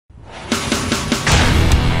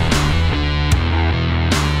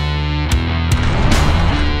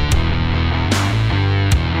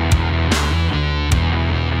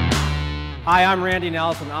Hi, I'm Randy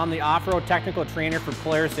Nelson. I'm the off-road technical trainer for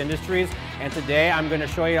Polaris Industries, and today I'm going to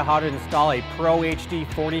show you how to install a Pro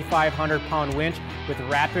HD 4,500 pound winch with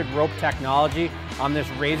rapid rope technology on this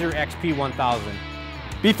RZR XP 1000.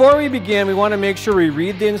 Before we begin, we want to make sure we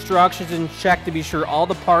read the instructions and check to be sure all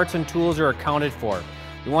the parts and tools are accounted for.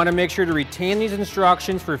 We want to make sure to retain these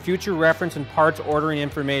instructions for future reference and parts ordering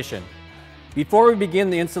information. Before we begin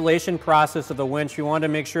the installation process of the winch, we want to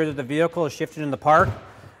make sure that the vehicle is shifted in the park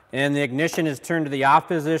and the ignition is turned to the off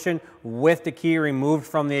position with the key removed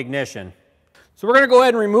from the ignition. So we're going to go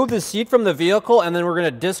ahead and remove the seat from the vehicle, and then we're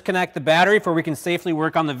going to disconnect the battery before we can safely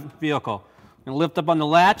work on the vehicle. I'm going to lift up on the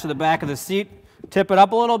latch to the back of the seat, tip it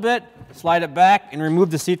up a little bit, slide it back, and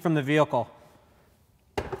remove the seat from the vehicle.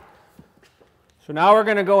 So now we're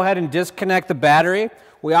going to go ahead and disconnect the battery.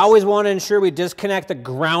 We always want to ensure we disconnect the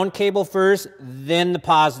ground cable first, then the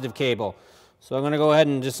positive cable. So I'm going to go ahead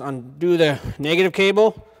and just undo the negative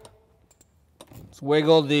cable. Let's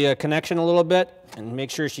wiggle the connection a little bit and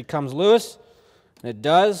make sure she comes loose. And it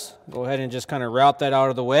does. Go ahead and just kind of route that out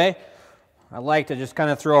of the way. I like to just kind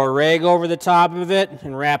of throw a rag over the top of it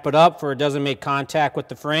and wrap it up so it doesn't make contact with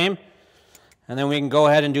the frame. And then we can go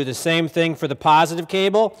ahead and do the same thing for the positive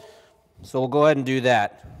cable. So we'll go ahead and do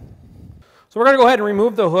that. So we're going to go ahead and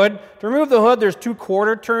remove the hood. To remove the hood, there's 2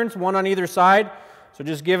 quarter turns, one on either side. So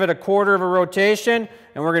just give it a quarter of a rotation,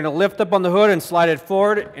 and we're going to lift up on the hood and slide it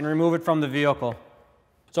forward and remove it from the vehicle.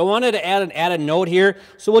 So I wanted to add a note here.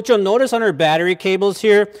 So what you'll notice on our battery cables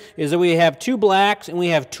here is that we have 2 blacks and we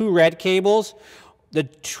have 2 red cables. The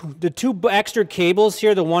two extra cables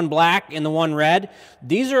here, the one black and the one red,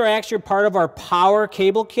 these are actually part of our power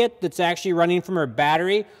cable kit that's actually running from our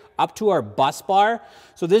battery up to our bus bar.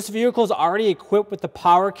 So this vehicle is already equipped with the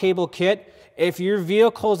power cable kit. If your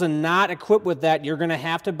vehicle is not equipped with that, you're going to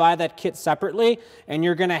have to buy that kit separately, and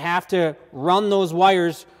you're going to have to run those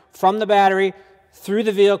wires from the battery through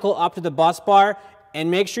the vehicle up to the bus bar,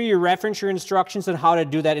 and make sure you reference your instructions on how to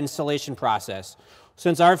do that installation process.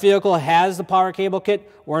 Since our vehicle has the power cable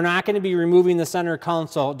kit, we're not going to be removing the center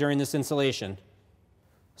console during this installation.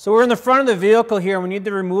 So we're in the front of the vehicle here. We need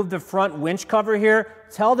to remove the front winch cover here.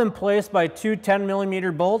 It's held in place by 2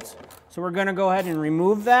 10mm bolts. So we're going to go ahead and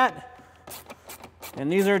remove that.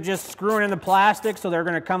 And these are just screwing in the plastic, so they're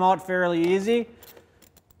going to come out fairly easy.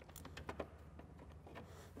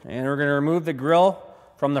 And we're going to remove the grill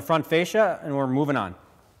from the front fascia, and we're moving on.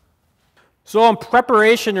 So in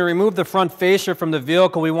preparation to remove the front fascia from the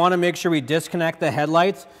vehicle, we want to make sure we disconnect the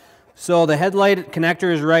headlights. So the headlight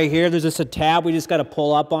connector is right here. There's just a tab. We just got to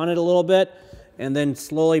pull up on it a little bit and then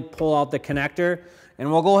slowly pull out the connector. And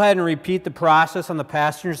we'll go ahead and repeat the process on the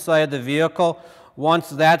passenger side of the vehicle. Once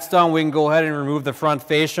that's done, we can go ahead and remove the front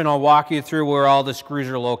fascia, and I'll walk you through where all the screws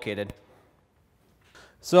are located.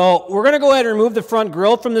 So we're going to go ahead and remove the front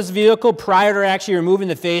grille from this vehicle prior to actually removing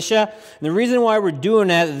the fascia. And the reason why we're doing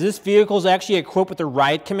that is this vehicle is actually equipped with the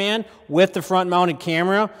ride command with the front mounted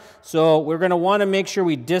camera. So we're going to want to make sure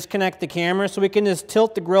we disconnect the camera, so we can just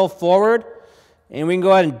tilt the grille forward, and we can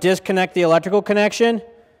go ahead and disconnect the electrical connection.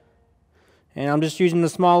 And I'm just using the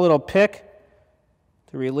small little pick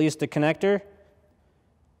to release the connector.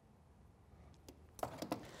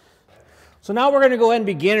 So now we're going to go ahead and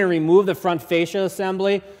begin and remove the front fascia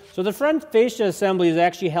assembly. So the front fascia assembly is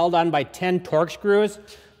actually held on by 10 torque screws.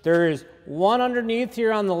 There's one underneath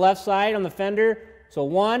here on the left side on the fender. So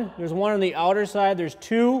there's one on the outer side. There's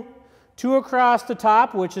two across the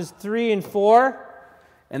top, which is 3 and 4.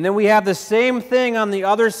 And then we have the same thing on the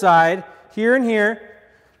other side, here and here.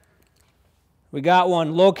 We got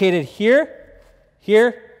one located here,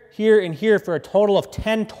 here, here, and here for a total of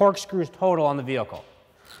 10 torque screws total on the vehicle.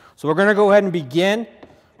 So we're going to go ahead and begin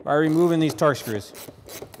by removing these torque screws.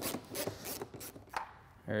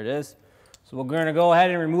 There it is. So we're going to go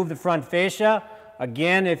ahead and remove the front fascia.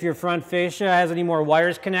 Again, if your front fascia has any more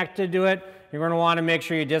wires connected to it, you're going to want to make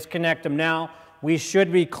sure you disconnect them now. We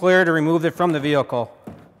should be clear to remove it from the vehicle.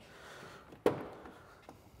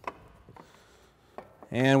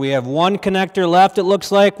 And we have one connector left, it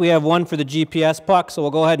looks like. We have one for the GPS puck, so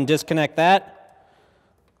we'll go ahead and disconnect that.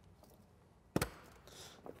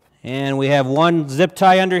 And we have one zip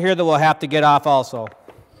tie under here that we'll have to get off also.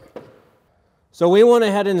 So we went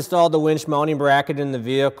ahead and installed the winch mounting bracket in the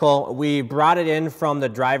vehicle. We brought it in from the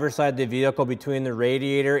driver's side of the vehicle between the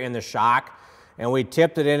radiator and the shock, and we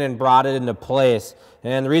tipped it in and brought it into place.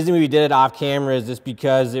 And the reason we did it off camera is just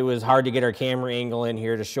because it was hard to get our camera angle in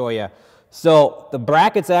here to show you. So the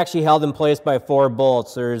bracket's actually held in place by 4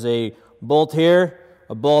 bolts. There's a bolt here,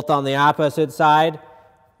 a bolt on the opposite side,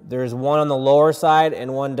 there's one on the lower side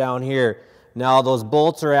and one down here. Now those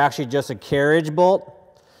bolts are actually just a carriage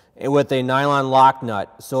bolt, with a nylon lock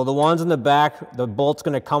nut. So the ones in the back, the bolt's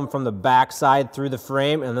going to come from the back side through the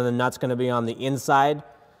frame, and then the nut's going to be on the inside.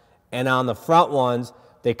 And on the front ones,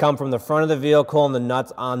 they come from the front of the vehicle, and the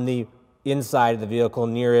nut's on the inside of the vehicle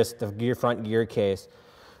nearest the front gear case.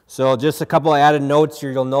 So just a couple of added notes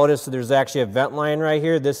here. You'll notice that there's actually a vent line right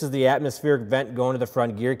here. This is the atmospheric vent going to the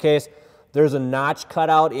front gear case. There's a notch cut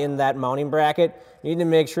out in that mounting bracket. You need to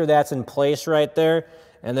make sure that's in place right there,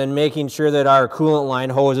 and then making sure that our coolant line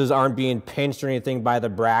hoses aren't being pinched or anything by the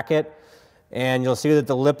bracket. And you'll see that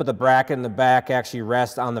the lip of the bracket in the back actually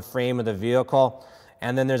rests on the frame of the vehicle.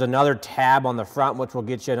 And then there's another tab on the front, which will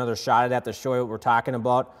get you another shot at that to show you what we're talking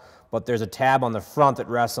about. But there's a tab on the front that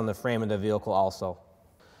rests on the frame of the vehicle also.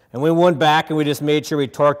 And we went back and we just made sure we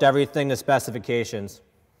torqued everything to specifications.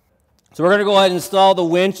 So we're going to go ahead and install the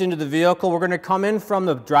winch into the vehicle. We're going to come in from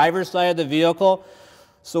the driver's side of the vehicle.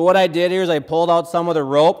 So what I did here is I pulled out some of the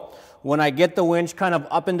rope. When I get the winch kind of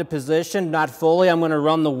up into position, not fully, I'm going to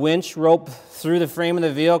run the winch rope through the frame of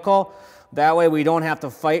the vehicle. That way we don't have to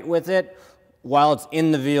fight with it while it's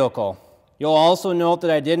in the vehicle. You'll also note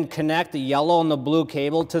that I didn't connect the yellow and the blue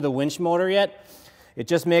cable to the winch motor yet. It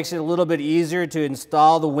just makes it a little bit easier to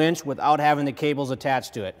install the winch without having the cables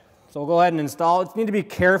attached to it. So we'll go ahead and install it. You need to be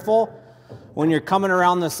careful when you're coming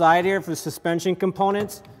around the side here for the suspension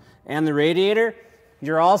components and the radiator.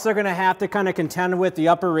 You're also going to have to kind of contend with the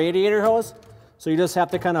upper radiator hose. So you just have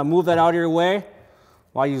to kind of move that out of your way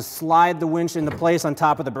while you slide the winch into place on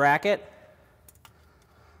top of the bracket.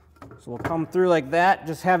 So we'll come through like that,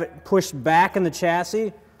 just have it pushed back in the chassis.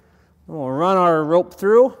 And we'll run our rope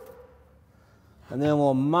through, and then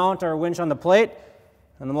we'll mount our winch on the plate,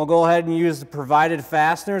 and then we'll go ahead and use the provided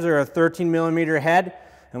fasteners or a 13mm head,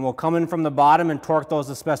 and we'll come in from the bottom and torque those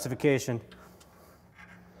to specification.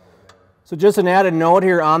 So just an added note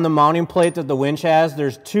here on the mounting plate that the winch has,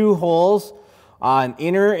 there's two holes, an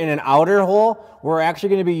inner and an outer hole. We're actually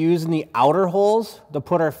going to be using the outer holes to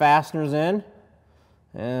put our fasteners in.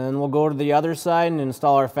 And we'll go to the other side and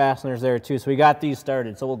install our fasteners there too. So we got these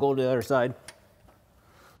started, so we'll go to the other side.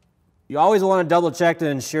 You always want to double check to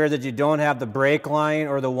ensure that you don't have the brake line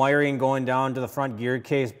or the wiring going down to the front gear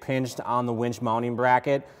case pinched on the winch mounting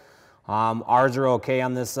bracket. Ours are okay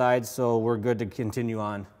on this side, so we're good to continue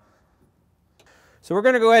on. So we're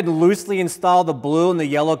going to go ahead and loosely install the blue and the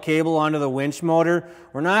yellow cable onto the winch motor.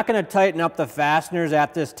 We're not going to tighten up the fasteners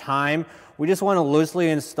at this time. We just want to loosely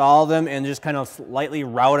install them and just kind of slightly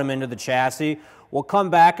route them into the chassis. We'll come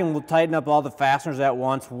back and we'll tighten up all the fasteners at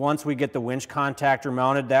once we get the winch contactor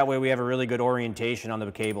mounted. That way we have a really good orientation on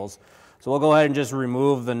the cables. So we'll go ahead and just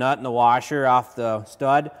remove the nut and the washer off the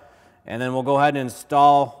stud, and then we'll go ahead and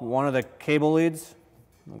install one of the cable leads.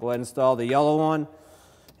 We'll go ahead and install the yellow one.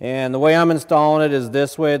 And the way I'm installing it is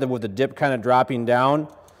this way, with the dip kind of dropping down.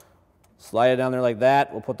 Slide it down there like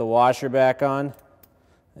that. We'll put the washer back on,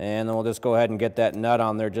 and then we'll just go ahead and get that nut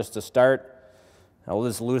on there just to start. And we'll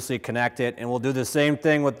just loosely connect it, and we'll do the same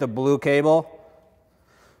thing with the blue cable.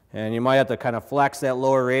 And you might have to kind of flex that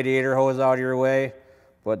lower radiator hose out of your way,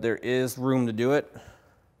 but there is room to do it.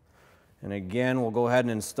 And again, we'll go ahead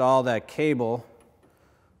and install that cable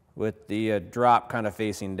with the drop kind of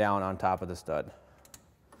facing down on top of the stud.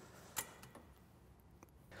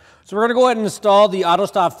 So we're going to go ahead and install the auto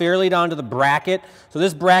stop fairlead onto the bracket. So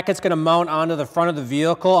this bracket's going to mount onto the front of the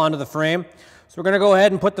vehicle, onto the frame. So we're going to go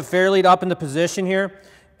ahead and put the fairlead up into position here,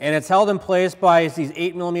 and it's held in place by these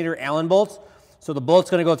 8mm Allen bolts. So the bolt's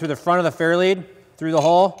going to go through the front of the fairlead, through the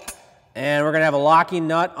hole, and we're going to have a locking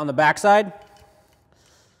nut on the backside,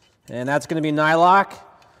 and that's going to be nylock.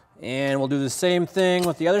 And we'll do the same thing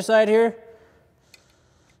with the other side here,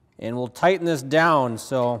 and we'll tighten this down.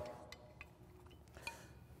 So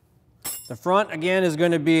the front, again, is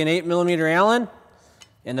going to be an 8mm Allen,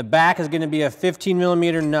 and the back is going to be a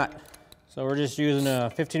 15mm nut. So we're just using a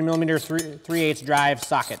 15mm 3/8 drive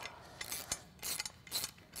socket.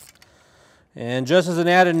 And just as an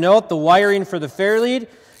added note, the wiring for the fairlead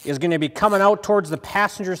is going to be coming out towards the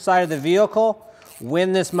passenger side of the vehicle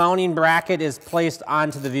when this mounting bracket is placed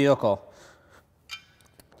onto the vehicle.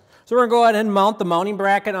 So we're going to go ahead and mount the mounting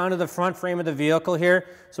bracket onto the front frame of the vehicle here.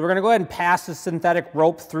 So we're going to go ahead and pass the synthetic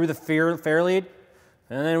rope through the fairlead,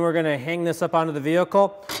 and then we're going to hang this up onto the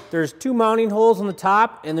vehicle. There's two mounting holes on the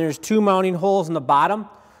top, and there's two mounting holes on the bottom.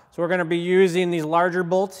 So we're going to be using these larger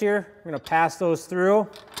bolts here. We're going to pass those through,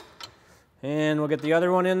 and we'll get the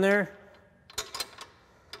other one in there.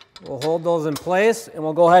 We'll hold those in place, and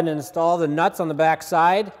we'll go ahead and install the nuts on the back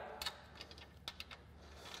side.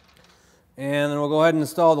 And then we'll go ahead and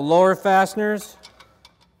install the lower fasteners.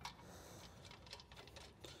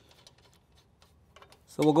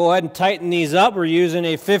 So we'll go ahead and tighten these up. We're using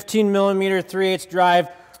a 15mm 3/8 drive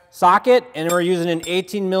socket, and we're using an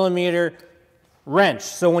 18mm wrench.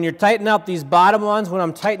 So when you're tightening up these bottom ones, when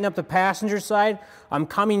I'm tightening up the passenger side, I'm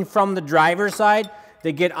coming from the driver's side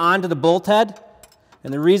to get onto the bolt head.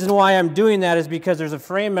 And the reason why I'm doing that is because there's a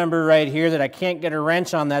frame member right here that I can't get a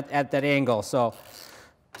wrench on that at that angle. So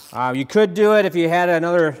you could do it if you had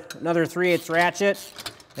another 3/8 ratchet.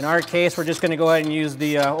 In our case, we're just going to go ahead and use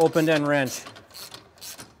the open end wrench.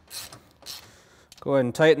 Go ahead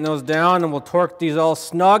and tighten those down, and we'll torque these all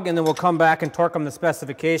snug, and then we'll come back and torque them to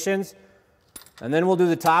specifications. And then we'll do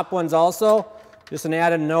the top ones also. Just an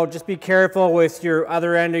added note, just be careful with your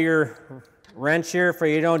other end of your wrench here for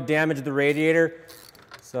you don't damage the radiator.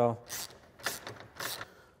 So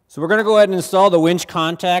we're going to go ahead and install the winch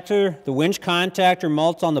contactor. The winch contactor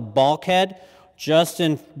mounts on the bulkhead just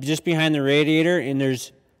behind the radiator, and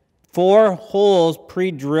there's 4 holes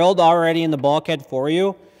pre-drilled already in the bulkhead for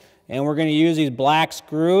you. And we're going to use these black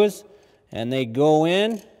screws, and they go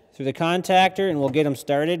in through the contactor, and we'll get them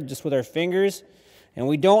started just with our fingers. And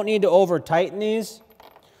we don't need to over tighten these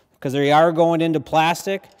because they are going into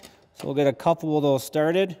plastic. So we'll get a couple of those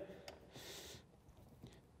started.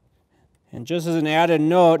 And just as an added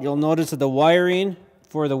note, you'll notice that the wiring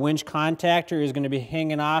for the winch contactor is going to be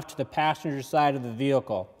hanging off to the passenger side of the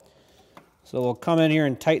vehicle. So we'll come in here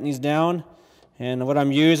and tighten these down. And what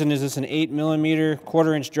I'm using is this an 8mm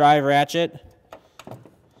 1/4" drive ratchet.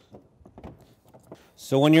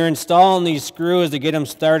 So when you're installing these screws to get them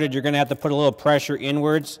started, you're going to have to put a little pressure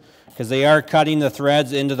inwards because they are cutting the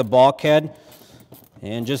threads into the bulkhead.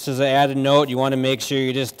 And just as an added note, you want to make sure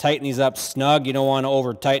you just tighten these up snug. You don't want to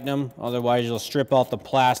over tighten them, otherwise you'll strip out the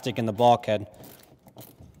plastic in the bulkhead.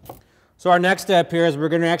 So our next step here is we're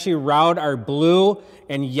going to actually route our blue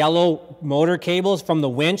and yellow motor cables from the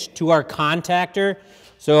winch to our contactor.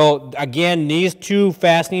 So again, these 2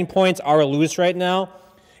 fastening points are loose right now.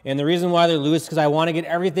 And the reason why they're loose is because I want to get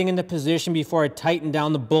everything into position before I tighten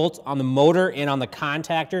down the bolts on the motor and on the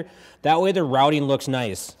contactor. That way the routing looks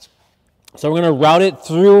nice. So we're going to route it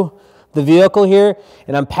through the vehicle here,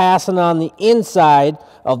 and I'm passing on the inside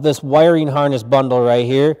of this wiring harness bundle right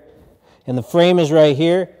here. And the frame is right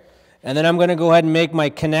here. And then I'm going to go ahead and make my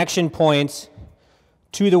connection points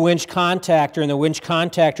to the winch contactor, and the winch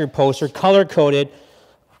contactor posts are color-coded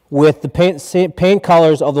with the paint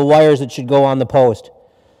colors of the wires that should go on the post.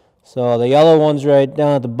 So the yellow one's right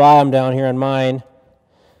down at the bottom down here on mine.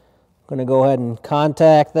 I'm going to go ahead and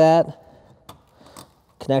contact that,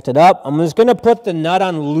 connect it up. I'm just going to put the nut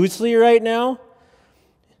on loosely right now,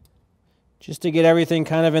 just to get everything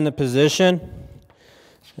kind of in the position.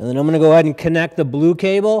 And then I'm going to go ahead and connect the blue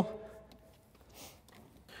cable.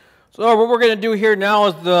 So what we're going to do here now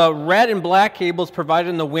is the red and black cables provided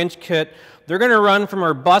in the winch kit, they're going to run from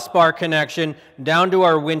our bus bar connection down to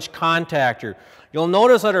our winch contactor. You'll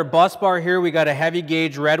notice that our bus bar here, we got a heavy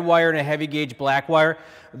gauge red wire and a heavy gauge black wire.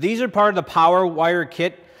 These are part of the power wire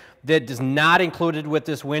kit that is not included with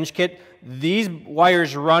this winch kit. These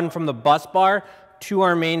wires run from the bus bar to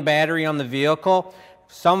our main battery on the vehicle.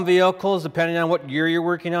 Some vehicles, depending on what year you're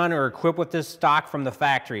working on, are equipped with this stock from the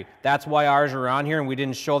factory. That's why ours are on here, and we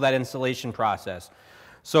didn't show that installation process.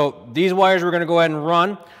 So these wires we're going to go ahead and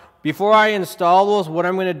run. Before I install those, what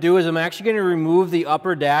I'm going to do is I'm actually going to remove the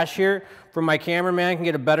upper dash here for my cameraman can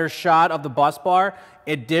get a better shot of the bus bar.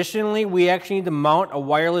 Additionally, we actually need to mount a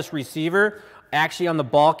wireless receiver actually on the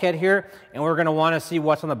bulkhead here, and we're going to want to see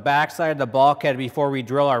what's on the back side of the bulkhead before we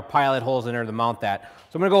drill our pilot holes in there to mount that.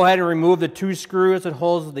 So I'm going to go ahead and remove the 2 screws that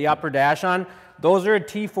holds the upper dash on. Those are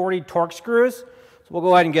T40 Torx screws, so we'll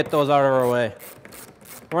go ahead and get those out of our way.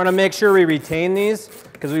 We're going to make sure we retain these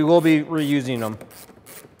because we will be reusing them.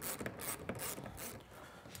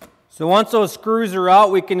 So once those screws are out,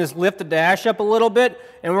 we can just lift the dash up a little bit,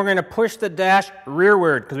 and we're going to push the dash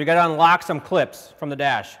rearward because we got to unlock some clips from the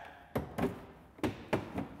dash.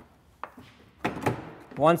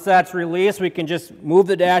 Once that's released, we can just move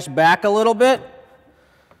the dash back a little bit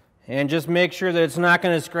and just make sure that it's not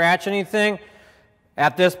going to scratch anything.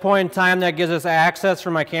 At this point in time, that gives us access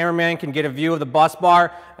for my cameraman can get a view of the bus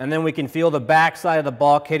bar, and then we can feel the back side of the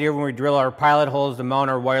bulkhead here when we drill our pilot holes to mount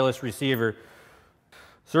our wireless receiver.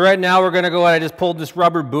 So right now we're going to go ahead, I just pulled this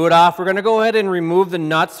rubber boot off. We're going to go ahead and remove the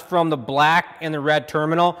nuts from the black and the red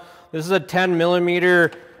terminal. This is a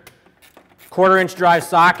 10mm 1/4" drive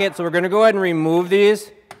socket, so we're going to go ahead and remove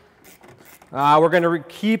these. We're going to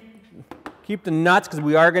keep the nuts because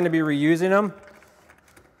we are going to be reusing them.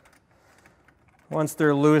 Once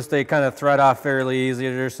they're loose, they kind of thread off fairly easy.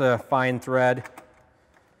 They're just a fine thread.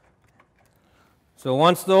 So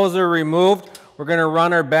once those are removed, we're going to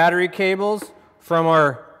run our battery cables from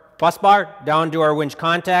our bus bar down to our winch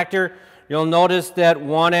contactor. You'll notice that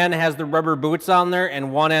one end has the rubber boots on there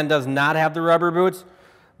and one end does not have the rubber boots.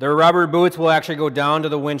 The rubber boots will actually go down to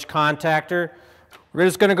the winch contactor. We're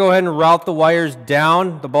just going to go ahead and route the wires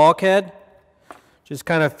down the bulkhead, just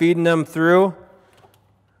kind of feeding them through.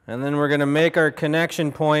 And then we're going to make our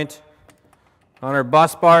connection point on our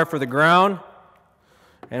bus bar for the ground.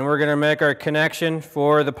 And we're going to make our connection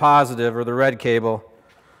for the positive, or the red cable.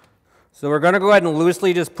 So we're going to go ahead and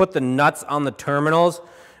loosely just put the nuts on the terminals.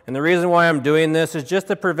 And the reason why I'm doing this is just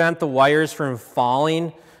to prevent the wires from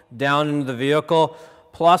falling down into the vehicle.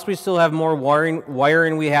 Plus, we still have more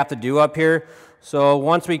wiring we have to do up here. So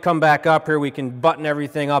once we come back up here, we can button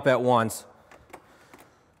everything up at once.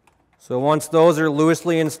 So once those are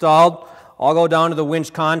loosely installed, I'll go down to the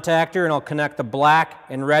winch contactor and I'll connect the black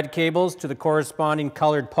and red cables to the corresponding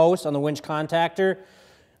colored posts on the winch contactor.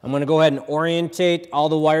 I'm going to go ahead and orientate all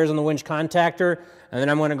the wires on the winch contactor, and then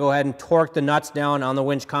I'm going to go ahead and torque the nuts down on the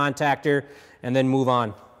winch contactor and then move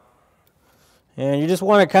on. And you just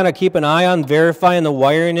want to kind of keep an eye on verifying the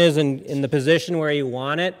wiring is in the position where you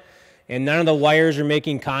want it, and none of the wires are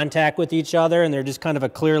making contact with each other and they're just kind of a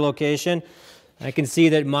clear location. I can see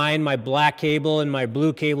that my black cable and my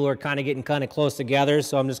blue cable are kind of getting kind of close together,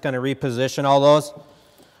 so I'm just going to reposition all those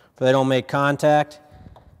so they don't make contact.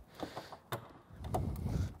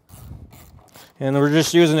 And we're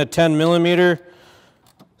just using a 10mm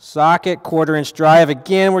socket, 1/4 inch drive.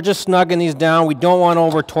 Again, we're just snugging these down. We don't want to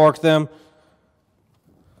over torque them.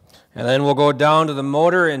 And then we'll go down to the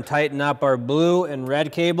motor and tighten up our blue and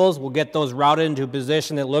red cables. We'll get those routed into a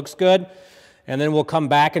position that looks good. And then we'll come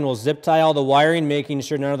back and we'll zip tie all the wiring, making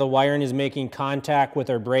sure none of the wiring is making contact with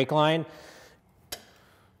our brake line.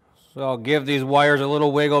 So I'll give these wires a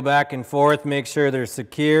little wiggle back and forth, make sure they're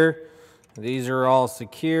secure. These are all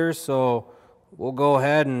secure, so we'll go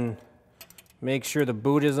ahead and make sure the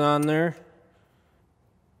boot is on there.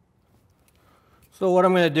 So what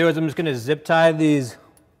I'm going to do is I'm just going to zip tie these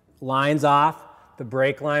lines off the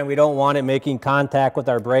brake line. We don't want it making contact with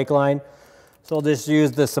our brake line. So I'll just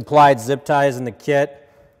use the supplied zip ties in the kit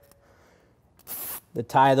to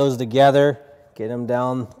tie those together, get them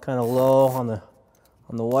down kind of low on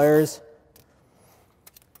the wires.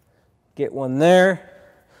 Get one there,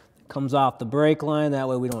 comes off the brake line, that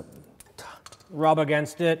way we don't rub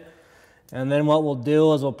against it. And then what we'll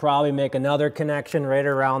do is we'll probably make another connection right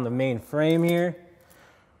around the main frame here.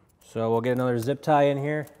 So we'll get another zip tie in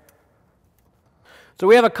here. So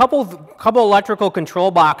we have a couple electrical control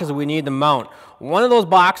boxes that we need to mount. One of those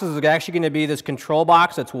boxes is actually going to be this control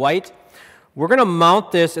box that's white. We're going to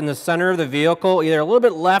mount this in the center of the vehicle, either a little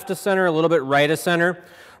bit left of center, a little bit right of center.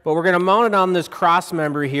 But we're going to mount it on this cross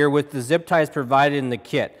member here with the zip ties provided in the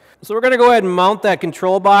kit. So we're going to go ahead and mount that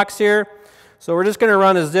control box here. So we're just going to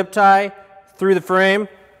run a zip tie through the frame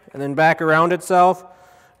and then back around itself.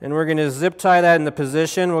 And we're going to zip tie that in the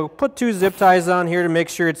position. We'll put 2 zip ties on here to make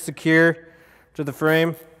sure it's secure to the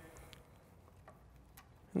frame.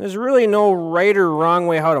 And there's really no right or wrong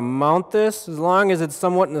way how to mount this, as long as it's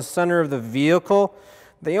somewhat in the center of the vehicle.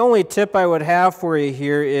 The only tip I would have for you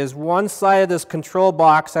here is one side of this control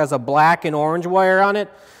box has a black and orange wire on it,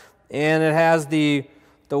 and it has the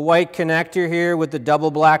white connector here with the double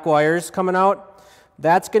black wires coming out.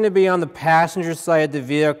 That's going to be on the passenger side of the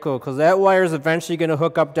vehicle, because that wire is eventually going to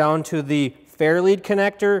hook up down to the fairlead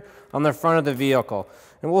connector on the front of the vehicle.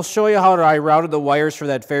 And we'll show you how I routed the wires for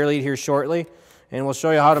that fairlead here shortly, and we'll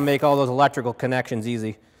show you how to make all those electrical connections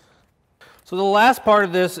easy. So the last part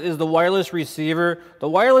of this is the wireless receiver. The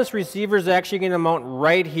wireless receiver is actually going to mount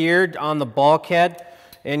right here on the bulkhead.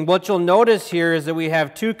 And what you'll notice here is that we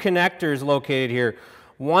have 2 connectors located here.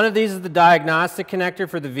 One of these is the diagnostic connector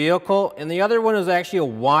for the vehicle, and the other one is actually a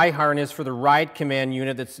Y harness for the ride command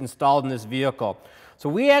unit that's installed in this vehicle. So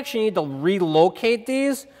we actually need to relocate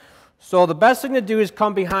these. So the best thing to do is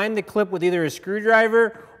come behind the clip with either a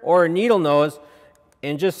screwdriver or a needle nose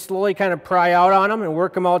and just slowly kind of pry out on them and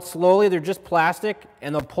work them out slowly. They're just plastic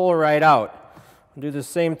and they'll pull right out. We'll do the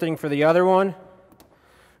same thing for the other one.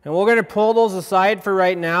 And we're going to pull those aside for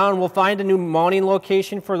right now, and we'll find a new mounting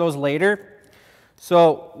location for those later.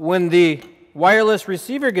 So when the wireless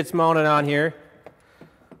receiver gets mounted on here,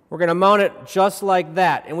 we're going to mount it just like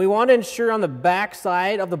that. And we want to ensure on the back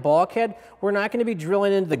side of the bulkhead, we're not going to be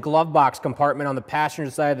drilling into the glove box compartment on the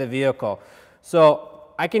passenger side of the vehicle. So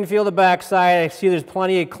I can feel the back side. I see there's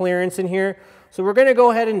plenty of clearance in here. So we're going to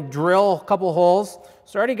go ahead and drill a couple holes.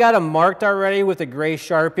 So I already got them marked already with a gray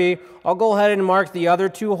Sharpie. I'll go ahead and mark the other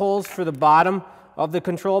 2 holes for the bottom of the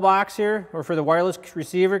control box here, or for the wireless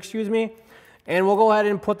receiver, excuse me. And we'll go ahead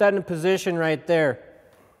and put that in position right there.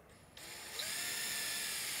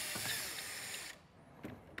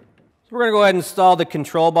 We're going to go ahead and install the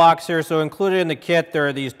control box here. So included in the kit, there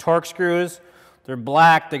are these torque screws. They're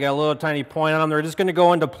black. They got a little tiny point on them. They're just going to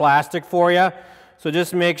go into plastic for you. So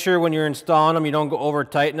just make sure when you're installing them, you don't go over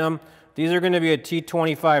tighten them. These are going to be a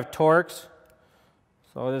T25 Torx.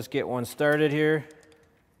 So I'll just get one started here.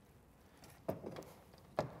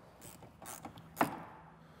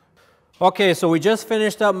 Okay, so we just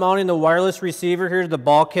finished up mounting the wireless receiver here to the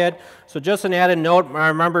bulkhead. So just an added note, I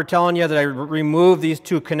remember telling you that I removed these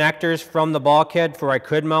two connectors from the bulkhead before I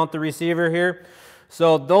could mount the receiver here.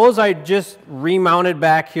 So those I just remounted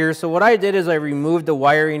back here. So what I did is I removed the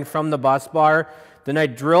wiring from the bus bar. Then I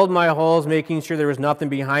drilled my holes, making sure there was nothing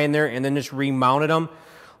behind there, and then just remounted them.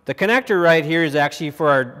 The connector right here is actually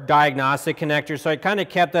for our diagnostic connector, so I kind of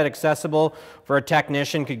kept that accessible for a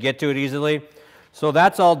technician could get to it easily. So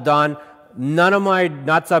that's all done. None of my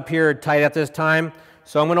nuts up here are tight at this time.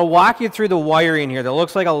 So I'm going to walk you through the wiring here. There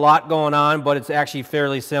looks like a lot going on, but it's actually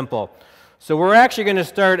fairly simple. So we're actually going to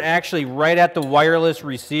start right at the wireless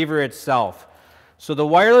receiver itself. So the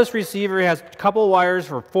wireless receiver has a couple wires,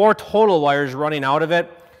 or 4 total wires running out of it.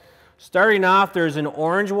 Starting off, there's an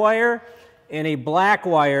orange wire and a black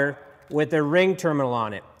wire with a ring terminal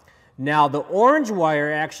on it. Now the orange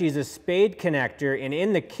wire actually is a spade connector, and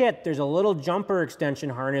in the kit there's a little jumper extension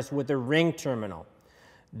harness with a ring terminal.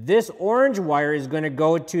 This orange wire is going to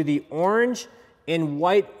go to the orange and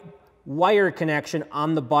white wire connection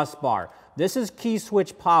on the bus bar. This is key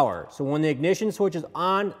switch power, so when the ignition switch is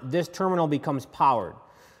on, this terminal becomes powered.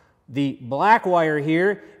 The black wire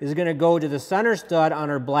here is going to go to the center stud on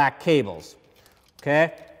our black cables.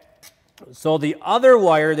 Okay? So the other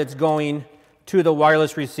wire that's going to the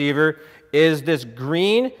wireless receiver is this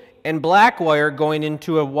green and black wire going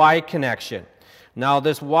into a Y connection. Now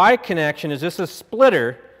this Y connection is just a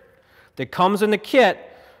splitter that comes in the kit.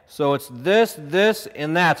 So it's this, this,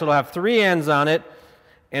 and that. So it'll have 3 ends on it.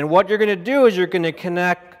 And what you're going to do is you're going to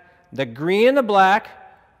connect the green and the black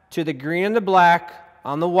to the green and the black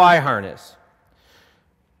on the Y harness.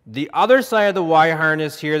 The other side of the Y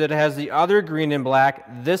harness here that has the other green and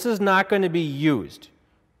black, this is not going to be used.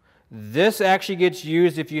 This actually gets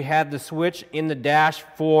used if you have the switch in the dash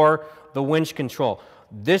for the winch control.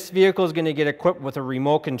 This vehicle is going to get equipped with a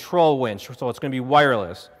remote control winch, so it's going to be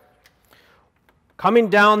wireless. Coming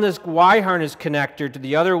down this Y harness connector to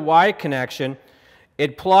the other Y connection,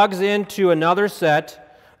 it plugs into another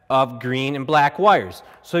set of green and black wires.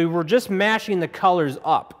 So we're just matching the colors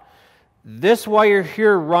up. This wire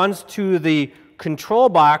here runs to the control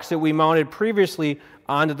box that we mounted previously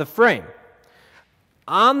onto the frame.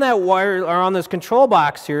 On that wire, or on this control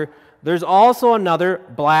box here, there's also another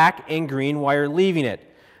black and green wire leaving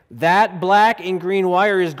it. That black and green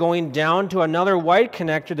wire is going down to another white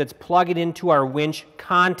connector that's plugging into our winch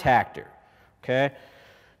contactor. Okay?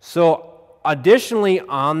 So additionally,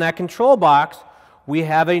 on that control box, we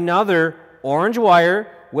have another orange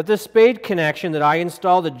wire with a spade connection that I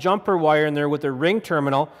installed a jumper wire in there with a ring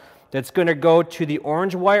terminal that's going to go to the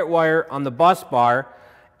orange white wire on the bus bar,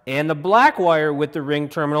 and the black wire with the ring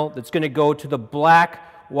terminal that's going to go to the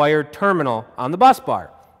black wire terminal on the bus bar.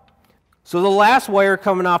 So the last wire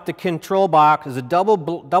coming off the control box is a double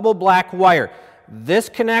black wire. This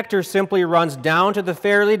connector simply runs down to the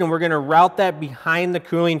fair lead, and we're going to route that behind the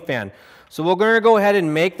cooling fan. So we're going to go ahead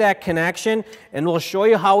and make that connection, and we'll show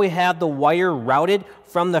you how we have the wire routed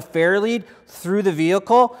from the fair lead through the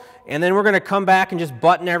vehicle, and then we're going to come back and just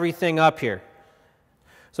button everything up here.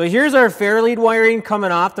 So here's our fair lead wiring coming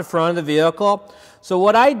off the front of the vehicle. So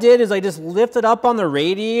what I did is I just lifted up on the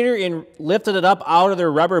radiator and lifted it up out of the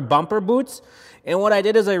rubber bumper boots. And what I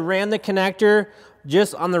did is I ran the connector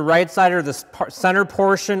just on the right side or the center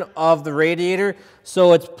portion of the radiator.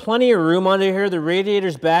 So it's plenty of room under here. The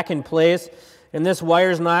radiator's back in place and this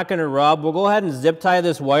wire's not going to rub. We'll go ahead and zip tie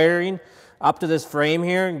this wiring up to this frame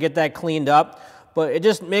here and get that cleaned up. But it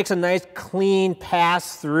just makes a nice clean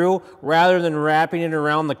pass through rather than wrapping it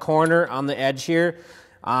around the corner on the edge here.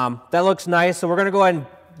 That looks nice, so we're going to go ahead and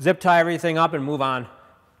zip tie everything up and move on.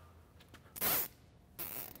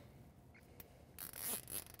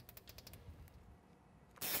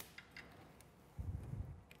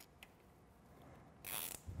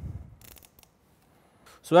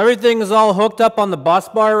 So everything is all hooked up on the bus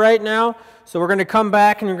bar right now. So we're going to come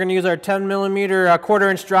back and we're going to use our 10mm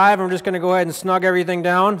 1/4" drive, and we're just going to go ahead and snug everything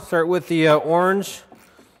down. Start with the orange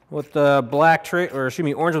with the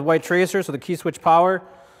orange with white tracer, so the key switch power.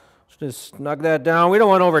 Just snug that down. We don't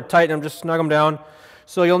want to over tighten them, just snug them down.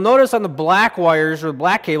 So you'll notice on the black wires or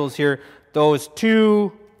black cables here, those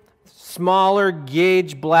 2 smaller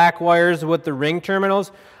gauge black wires with the ring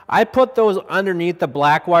terminals. I put those underneath the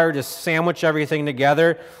black wire to sandwich everything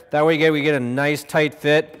together. That way we get a nice tight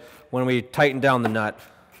fit. when we tighten down the nut.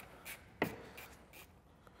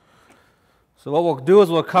 So what we'll do is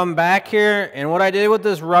we'll come back here, and what I did with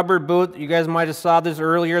this rubber boot, you guys might have saw this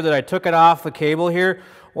earlier that I took it off the cable here.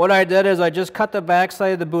 What I did is I just cut the back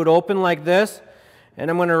side of the boot open like this,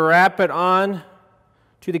 and I'm going to wrap it on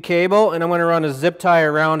to the cable, and I'm going to run a zip tie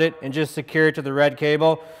around it and just secure it to the red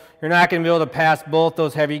cable. You're not going to be able to pass both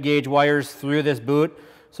those heavy gauge wires through this boot,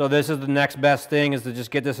 so this is the next best thing, is to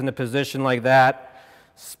just get this into position like that,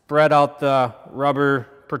 spread out the rubber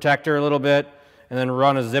protector a little bit, and then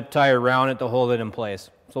run a zip tie around it to hold it in place.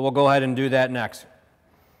 So we'll go ahead and do that next.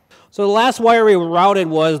 So the last wire we routed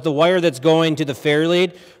was the wire that's going to the fair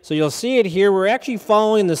lead. So you'll see it here. We're actually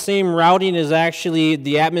following the same routing as actually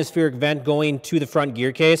the atmospheric vent going to the front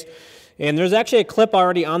gear case. And there's actually a clip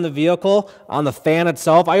already on the vehicle, on the fan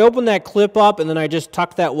itself. I opened that clip up and then I just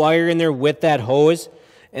tucked that wire in there with that hose.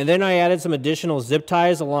 And then I added some additional zip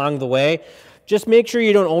ties along the way. Just make sure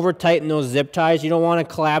you don't over tighten those zip ties. You don't want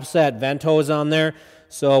to collapse that vent hose on there.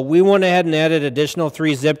 So we went ahead and added additional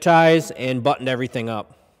 3 zip ties and buttoned everything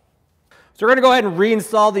up. So we're going to go ahead and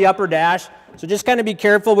reinstall the upper dash. So just kind of be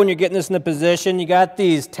careful when you're getting this in the position. You got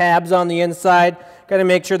these tabs on the inside. Got to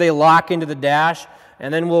make sure they lock into the dash.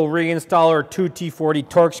 And then we'll reinstall our 2 T40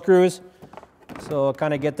 torque screws. So we'll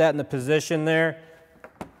kind of get that in the position there.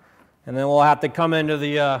 And then we'll have to come into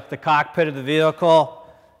the cockpit of the vehicle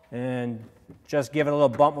and just give it a little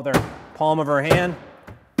bump with our palm of our hand.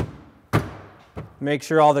 Make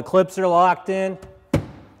sure all the clips are locked in.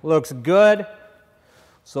 Looks good.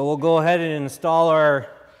 So we'll go ahead and install our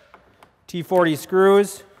T40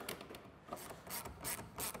 screws.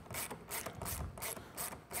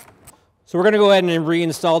 So we're going to go ahead and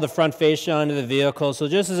reinstall the front fascia onto the vehicle. So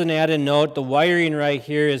just as an added note, the wiring right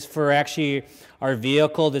here is for actually our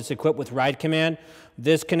vehicle that's equipped with ride command.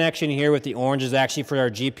 This connection here with the orange is actually for our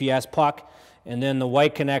GPS puck. And then the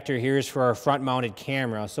white connector here is for our front mounted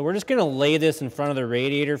camera. So we're just going to lay this in front of the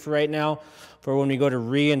radiator for right now. For when we go to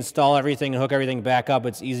reinstall everything and hook everything back up,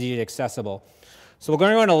 it's easy and accessible. So we're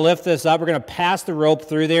going to lift this up. We're going to pass the rope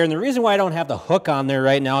through there. And the reason why I don't have the hook on there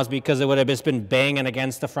right now is because it would have just been banging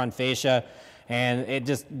against the front fascia and it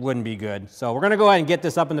just wouldn't be good. So we're going to go ahead and get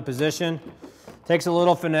this up into position. Takes a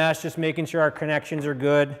little finesse, just making sure our connections are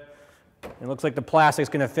good. It looks like the plastic's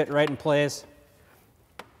going to fit right in place.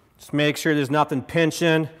 Just make sure there's nothing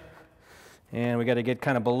pinching. And we got to get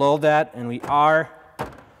kind of below that, and we are.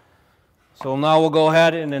 So now we'll go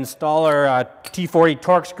ahead and install our T40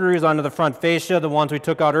 torque screws onto the front fascia, the ones we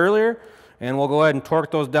took out earlier, and we'll go ahead and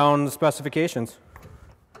torque those down the specifications.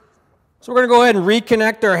 So we're going to go ahead and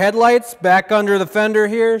reconnect our headlights back under the fender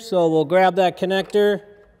here. So we'll grab that connector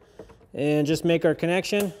and just make our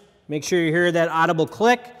connection. Make sure you hear that audible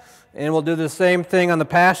click, and we'll do the same thing on the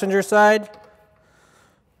passenger side.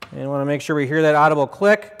 And want to make sure we hear that audible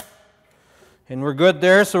click. And we're good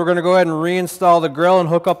there, so we're going to go ahead and reinstall the grill and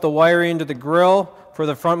hook up the wiring to the grill for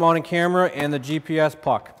the front mounted camera and the GPS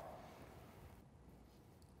puck.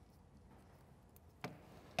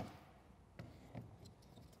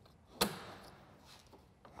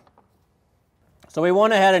 So we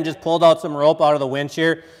went ahead and just pulled out some rope out of the winch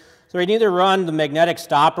here. So we need to run the magnetic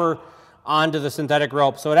stopper onto the synthetic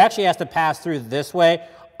rope. So it actually has to pass through this way.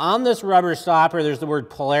 On this rubber stopper, there's the word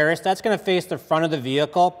Polaris. That's going to face the front of the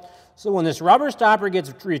vehicle. So when this rubber stopper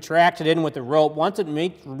gets retracted in with the rope, once it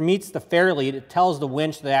meets the fair lead, it tells the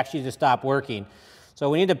winch to actually to stop working. So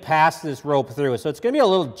we need to pass this rope through. So it's going to be a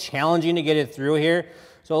little challenging to get it through here.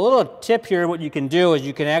 So a little tip here, what you can do is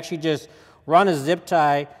you can actually just run a zip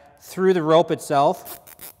tie through the rope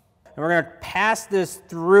itself. And we're going to pass this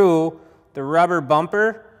through the rubber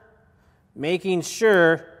bumper, making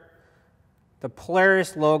sure the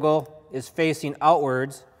Polaris logo is facing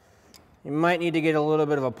outwards. You might need to get a little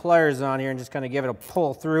bit of a pliers on here and just kind of give it a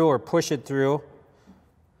pull through or push it through.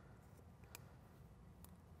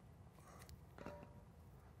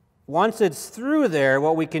 Once it's through there,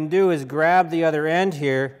 what we can do is grab the other end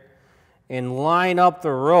here and line up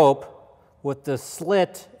the rope with the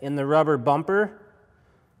slit in the rubber bumper.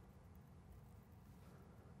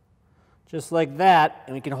 Just like that,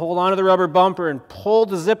 and we can hold onto the rubber bumper and pull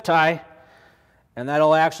the zip tie, and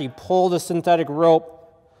that'll actually pull the synthetic rope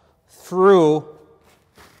through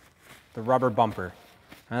the rubber bumper.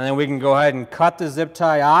 And then we can go ahead and cut the zip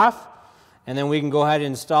tie off, and then we can go ahead and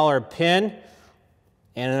install our pin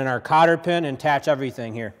and then our cotter pin and attach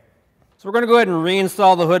everything here. So we're going to go ahead and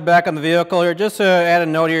reinstall the hood back on the vehicle here. Just to add a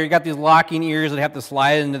note here, you got these locking ears that have to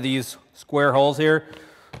slide into these square holes here.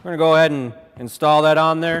 We're going to go ahead and install that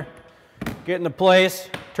on there. Get into place,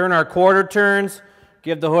 turn our quarter turns,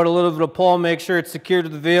 give the hood a little bit of pull, make sure it's secured to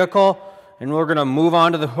the vehicle, and we're going to move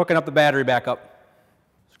on to the hooking up the battery back up.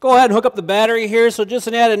 Go ahead and hook up the battery here. So just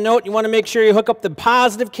an added note, you want to make sure you hook up the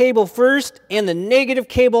positive cable first and the negative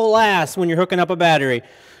cable last when you're hooking up a battery.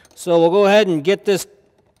 So we'll go ahead and get this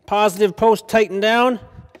positive post tightened down.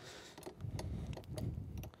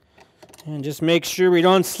 And just make sure we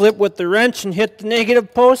don't slip with the wrench and hit the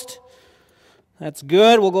negative post. That's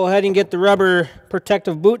good. We'll go ahead and get the rubber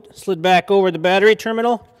protective boot slid back over the battery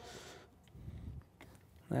terminal.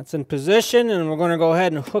 That's in position, and we're going to go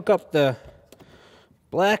ahead and hook up the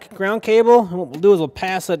black ground cable. And what we'll do is we'll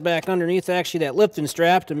pass that back underneath actually that lifting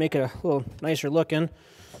strap to make it a little nicer looking.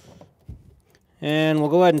 And we'll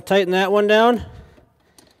go ahead and tighten that one down.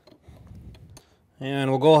 And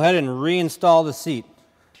we'll go ahead and reinstall the seat.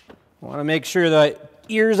 We want to make sure the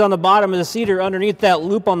ears on the bottom of the seat are underneath that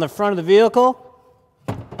loop on the front of the vehicle.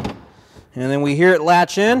 And then we hear it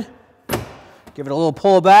latch in. Give it a little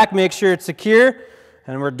pull back, make sure it's secure,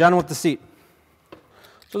 and we're done with the seat.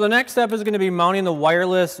 So the next step is going to be mounting the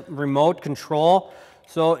wireless remote control.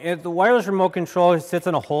 So if the wireless remote control sits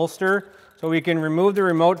in a holster, so we can remove the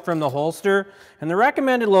remote from the holster. And the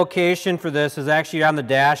recommended location for this is actually on the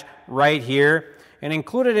dash right here. And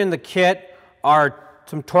included in the kit are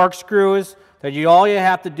some torque screws that all you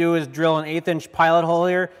have to do is drill an 1/8 inch pilot hole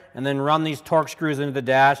here and then run these torque screws into the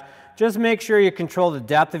dash. Just make sure you control the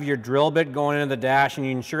depth of your drill bit going into the dash and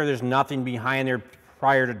you ensure there's nothing behind there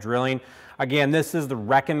prior to drilling. Again, this is the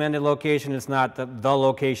recommended location. It's not the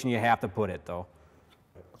location you have to put it though.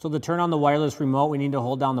 So to turn on the wireless remote, we need to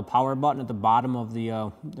hold down the power button at the bottom of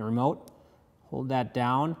the remote. Hold that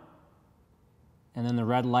down, and then the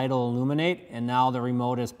red light will illuminate, and now the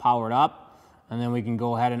remote is powered up, and then we can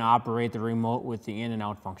go ahead and operate the remote with the in and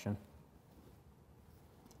out function.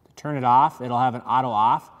 To turn it off, it'll have an auto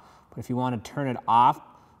off, but if you want to turn it off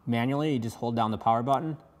manually, you just hold down the power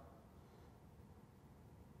button,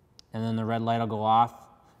 and then the red light will go off,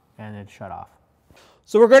 and it shut off.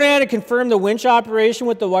 So we're going to have to confirm the winch operation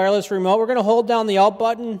with the wireless remote. We're going to hold down the out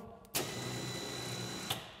button.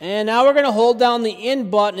 And now we're going to hold down the in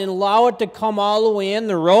button and allow it to come all the way in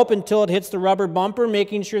the rope until it hits the rubber bumper,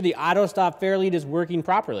 making sure the auto stop fair lead is working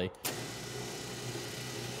properly.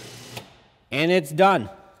 And it's done.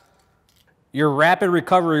 Your rapid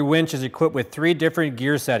recovery winch is equipped with 3 different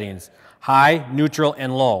gear settings: high, neutral,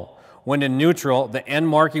 and low. When in neutral, the end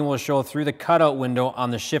marking will show through the cutout window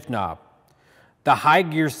on the shift knob. The high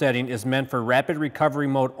gear setting is meant for rapid recovery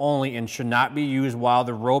mode only and should not be used while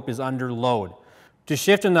the rope is under load. To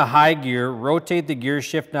shift in the high gear, rotate the gear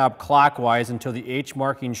shift knob clockwise until the H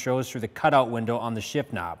marking shows through the cutout window on the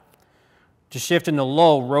shift knob. To shift in the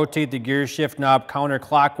low, rotate the gear shift knob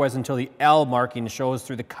counterclockwise until the L marking shows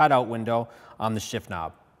through the cutout window on the shift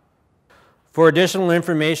knob. For additional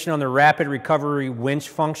information on the rapid recovery winch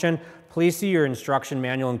function, please see your instruction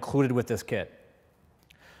manual included with this kit.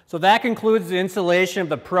 So that concludes the installation of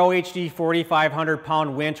the Pro HD 4,500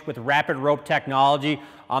 pound winch with rapid rope technology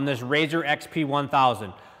on this RZR XP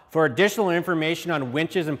 1000. For additional information on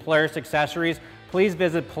winches and Polaris accessories, please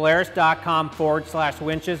visit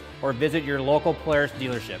polaris.com/winches or visit your local Polaris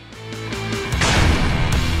dealership.